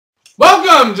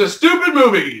Welcome to Stoopid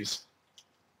Movies.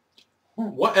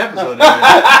 What episode is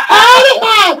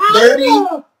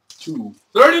it? 32.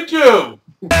 32.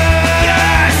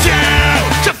 Yes,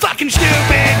 you're fucking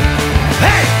stupid.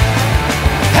 Hey,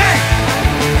 hey,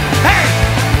 hey,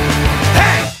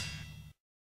 hey.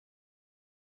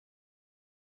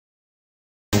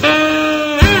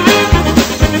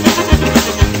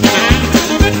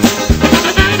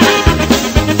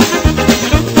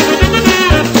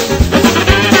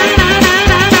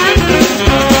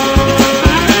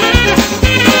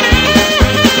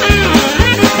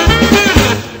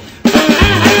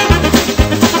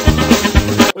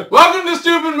 Welcome to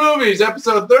Stoopid Movies,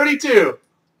 episode 32.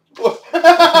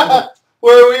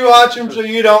 Where we watch them so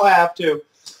you don't have to.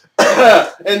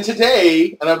 And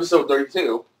today, on episode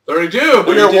 32, 32.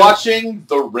 we are watching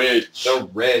The Ridge. The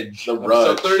Ridge. The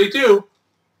Episode 32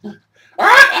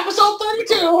 Alright, episode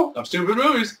 32. of Stoopid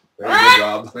Movies. Very good,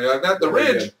 Rob. We like that, The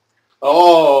Very Ridge. good.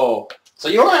 Oh, so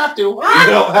you don't have to. You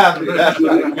don't have to. That's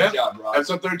right. Good job, Rob.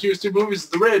 Episode 32 of Stoopid Movies is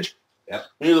The Ridge. Yep.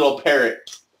 You little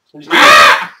parrot.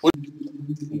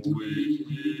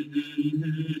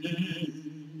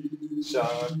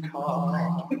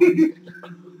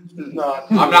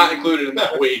 I'm not included in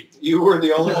that weed. You were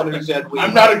the only one who said weed.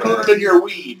 I'm not included in your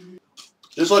weed.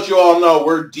 Just to let you all know,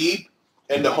 we're deep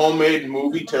into homemade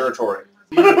movie territory.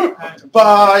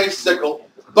 Bicycle,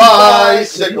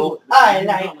 bicycle. I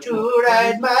like to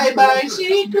ride my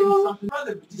bicycle.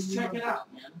 Brother, just check it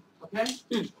out, man. Okay?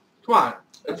 Dude, come on.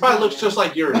 It probably looks just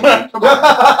like yours. Come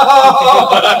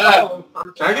on.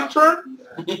 Can I get a turn?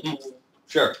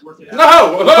 Sure.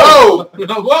 No! Whoa!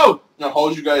 Whoa! Now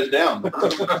hold you guys down. Don't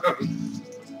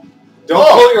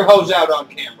pull your hose out on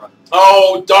camera.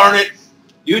 Oh, darn it.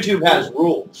 YouTube has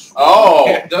rules. Oh.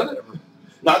 Yeah, doesn't it?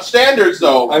 Not standards,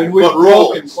 though. I mean, we've but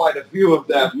broken rules. quite a few of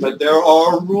them, but there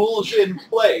are rules in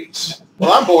place.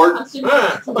 Well, I'm bored. Man,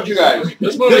 How about you guys?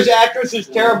 this movie This actress is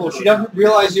terrible. She doesn't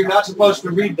realize you're not supposed to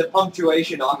read the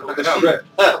punctuation off of the script.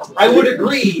 I would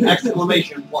agree!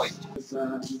 Exclamation point.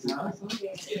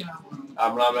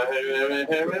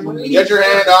 Get your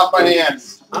hand off my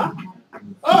hands.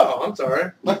 Oh, I'm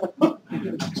sorry.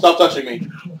 Stop touching me.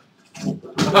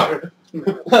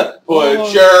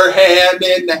 Put your hand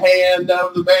in the hand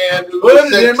of the man who Put it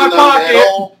sits in my the pocket.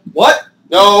 middle. What?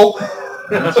 No.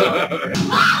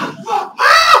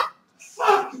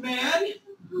 Fuck, man!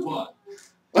 What?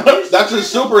 That's a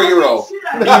superhero.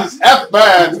 He's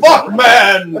F-Man. Fuck,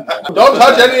 man. Don't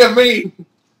touch any of me.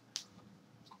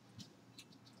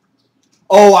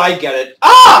 Oh, I get it.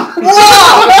 Ah!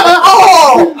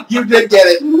 Oh! You did get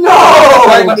it. No!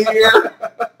 Right here.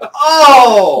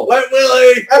 Oh! Wet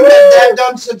Willie! I've had that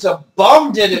done since a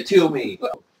bum did it to me.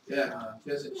 Yeah,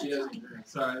 she doesn't drink.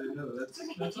 Sorry, I didn't know that.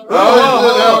 That's all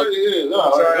Oh, right.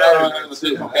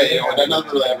 okay, that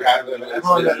doesn't really ever happen.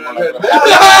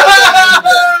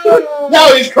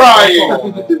 Now he's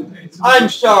crying. I'm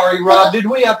sorry, Rob. Did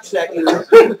we upset you?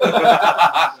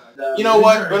 You know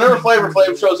what? Whenever Flavor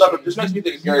Flav shows up, it just makes me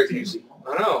think of Gary Busey.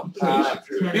 I know.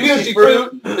 Beauty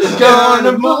fruit is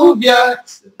gonna move ya.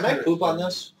 Can I poop on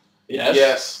this? Yes.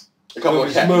 Yes. A couple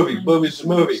Movie's of a movie. Movie's a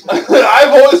movie. I've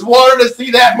always wanted to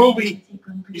see that movie.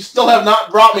 You still have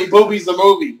not brought me Boobies the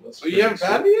movie. So you haven't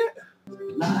found it yet?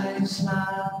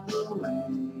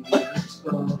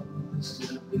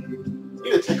 You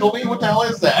gonna tickle me? What the hell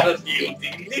is that?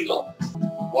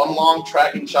 One long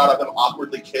tracking shot of them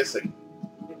awkwardly kissing.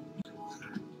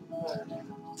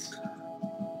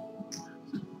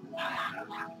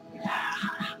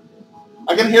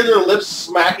 I can hear their lips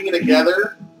smacking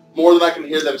together more than I can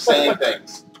hear them saying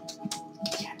things.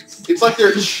 It's like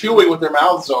they're chewing with their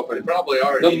mouths They open. probably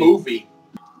are. The movie.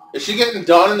 Is she getting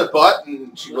done in the butt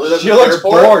and she really doesn't She care looks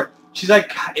for it? bored. She's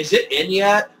like, is it in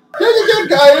yet? There's a dead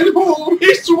guy in the pool.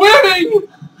 He's swimming!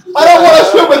 I don't want to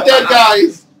swim with dead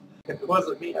guys. It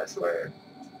wasn't me, I swear.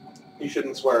 You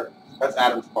shouldn't swear. That's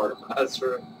Adam's part. That's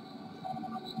true.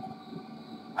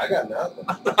 I got nothing.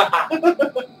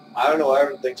 I don't know why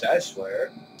everyone thinks I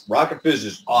swear. Rocket Fizz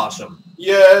is awesome.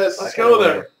 Yes. Let's go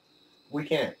there. We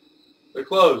can't. They're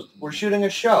closed. We're shooting a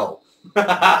show.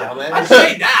 I Dumbass.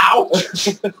 say now!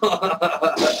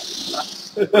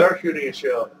 They're shooting a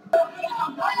show.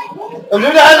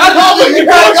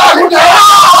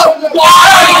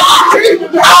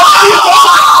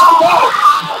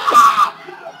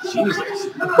 Jesus.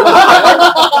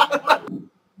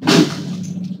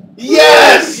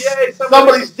 Yes! Yay,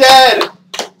 Somebody's dead!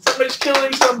 somebody's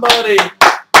killing somebody!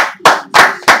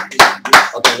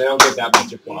 Okay, they don't get that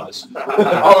much applause.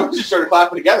 Oh, we just started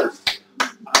clapping together.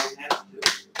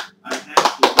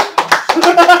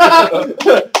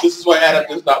 This is why Adam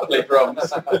does not play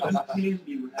drums.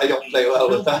 I don't play well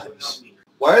with others.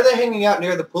 Why are they hanging out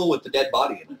near the pool with the dead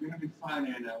body in it? We're gonna be fine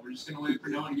right now. We're just gonna wait for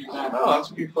no one to get back. Oh, that's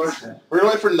a good question. We're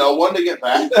gonna wait for no one to get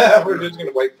back. We're just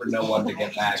gonna wait for no one to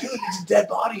get back. Dude, it's a dead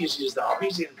body. Is the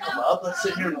zombies gonna come up? Let's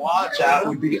sit here and watch. That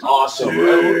would be awesome.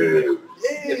 Dude.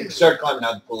 If you start climbing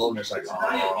out the pool and it's like,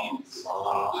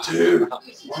 oh, Dude, what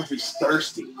if he's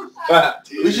thirsty?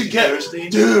 Dude, We should get thirsty.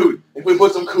 Dude, if we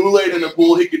put some Kool-Aid in the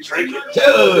pool, he could drink it.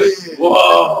 dude,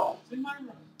 Whoa.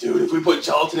 Dude, if we put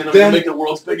gelatin in it, we Then- can make the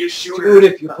world's biggest shooter. dude,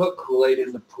 if you put Kool-Aid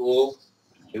in the pool,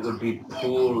 it would be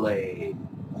Kool-Aid.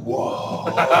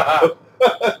 Whoa.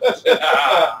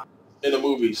 In the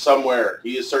movie, somewhere,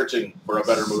 he is searching for a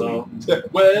better movie.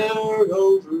 Where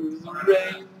over the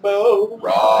rainbow.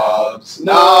 Rob's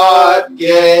not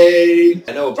gay.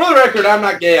 I know. For the record, I'm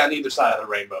not gay on either side of the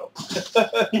rainbow.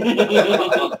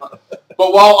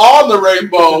 But while on the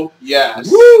rainbow,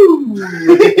 yes.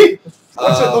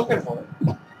 What's it looking for?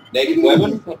 Naked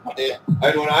women? Yeah.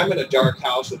 And when I'm in a dark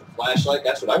house with a flashlight,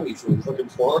 that's what I'm usually looking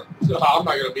for. So I'm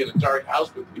not gonna be in a dark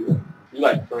house with you. You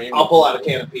like cream? I'll pull out a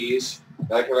can of peas.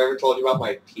 Like, have I ever told you about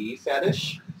my pea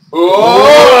fetish?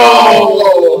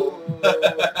 Whoa!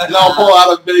 And I'll pull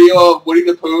out a video of Winnie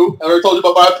the Pooh. Ever told you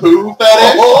about my poo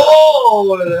fetish?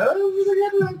 Oh!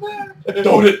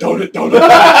 Don't it.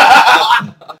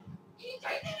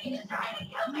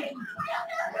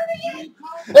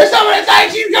 There's someone inside.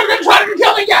 She's gonna try to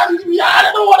kill me. I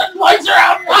don't know what lights are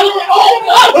out.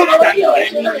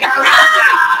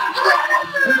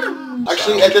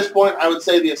 Actually, at this point, I would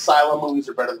say the Asylum movies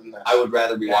are better than this. I would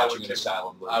rather be Yeah, I watching would an too.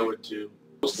 Asylum movie. I would too.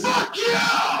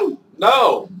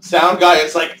 No. Sound guy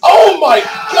is like, oh my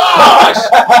gosh!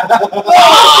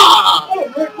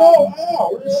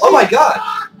 Oh my god!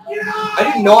 I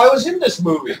didn't know I was in this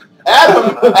movie.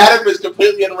 Adam is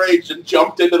completely enraged and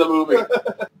jumped into the movie.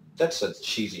 That's a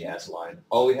cheesy ass line.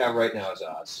 All we have right now is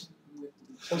us.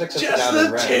 Sounds like something Just out of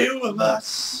the Red. two of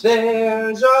us.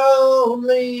 There's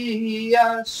only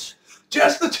us.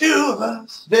 Just the two of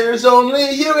us. There's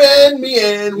only you and me,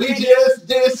 and we just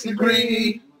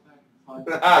disagree.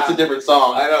 That's a different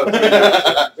song. I know.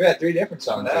 We had 3 different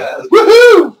songs. Yeah.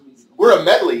 Woohoo! We're a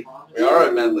medley. We are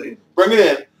a medley. Bring it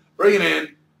in. Bring it in.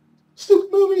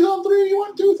 Stupid movies on 3.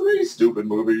 1, 2, 3. Stupid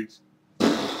movies.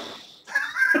 Good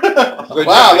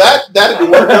Wow, job. that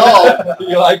didn't work at all.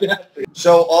 You like that?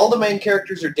 So all the main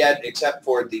characters are dead except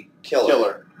for the killer.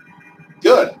 Killer.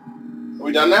 Good. Are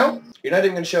we done now? You're not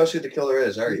even going to show us who the killer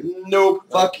is, are you? Nope.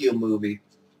 Fuck you, movie.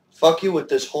 Fuck you with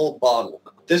this whole bottle.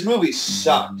 This movie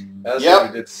sucked. That's Yep.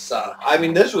 what we did suck. I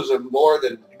mean, this was a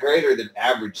greater than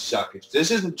average suckage. This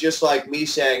isn't just like me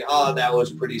saying, oh, that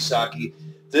was pretty sucky.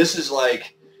 This is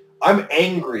like, I'm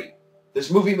angry. This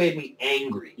movie made me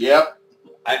angry. Yep.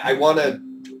 I don't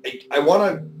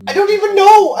even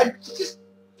know.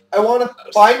 I want to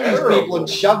find these terrible. people and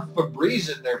shove Febreze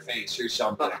in their face or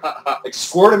something. Like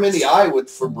squirt them in the eye with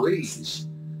Febreze.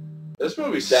 This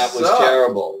movie That was sucked.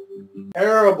 terrible.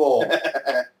 Terrible.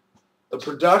 The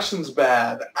production's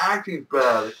bad. The acting's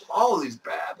bad. The quality's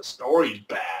bad. The story's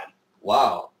bad.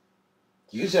 Wow.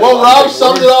 You said Well, a lot of Rob big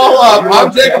summed it words all there. up.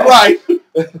 I'm Jacob Wright.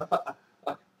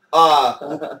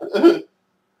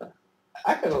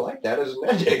 I kind of like that as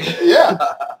magic. Yeah.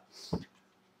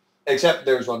 Except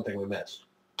there's one thing we missed.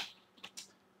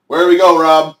 Where do we go,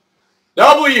 Rob?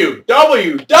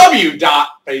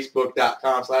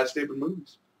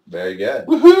 www.facebook.com/stupidmovies. Very good.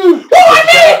 Woohoo!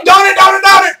 Done it!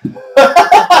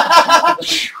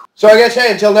 So I guess,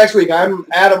 hey, until next week, I'm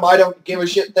Adam. I don't give a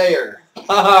shit there.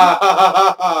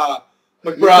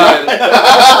 McBride.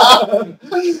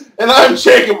 And I'm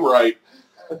Jacob Wright.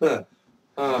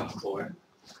 Oh, boy.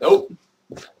 Nope.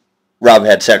 Rob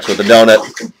had sex with a donut.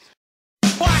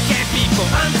 Why can't people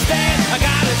understand? I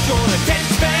got a short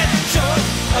attention span, short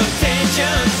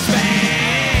attention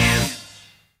span.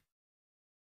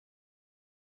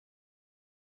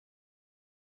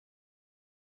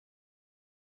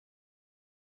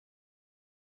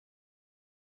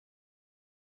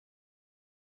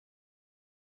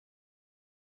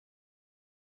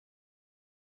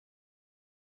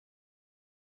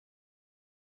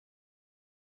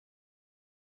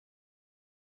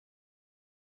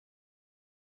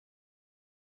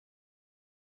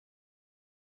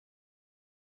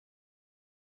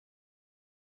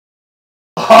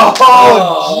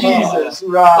 Oh, Jesus,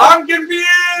 Rob. I'm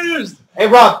confused. Hey,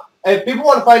 Rob, if people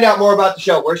want to find out more about the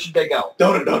show, where should they go?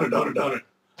 Donut.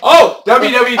 Oh,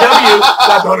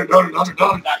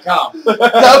 www.donut.com.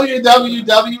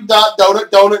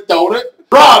 www.donut.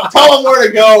 Rob, tell them where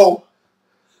to go.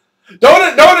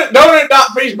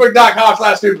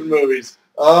 Donut.facebook.com/stupidmovies.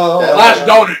 Oh, Slash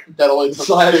donut. That only took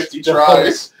Slash 50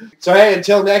 tries. So, hey,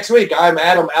 until next week, I'm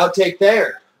Adam. Outtake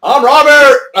there. I'm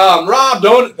Robert. Rob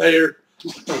Donut there.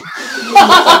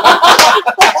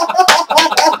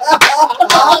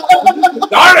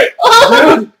 Darn it!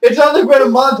 Dude, it's only been a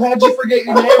month. How'd you forget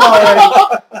your name already?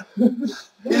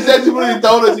 He's had too many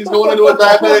donuts. He's going into a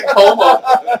diabetic coma.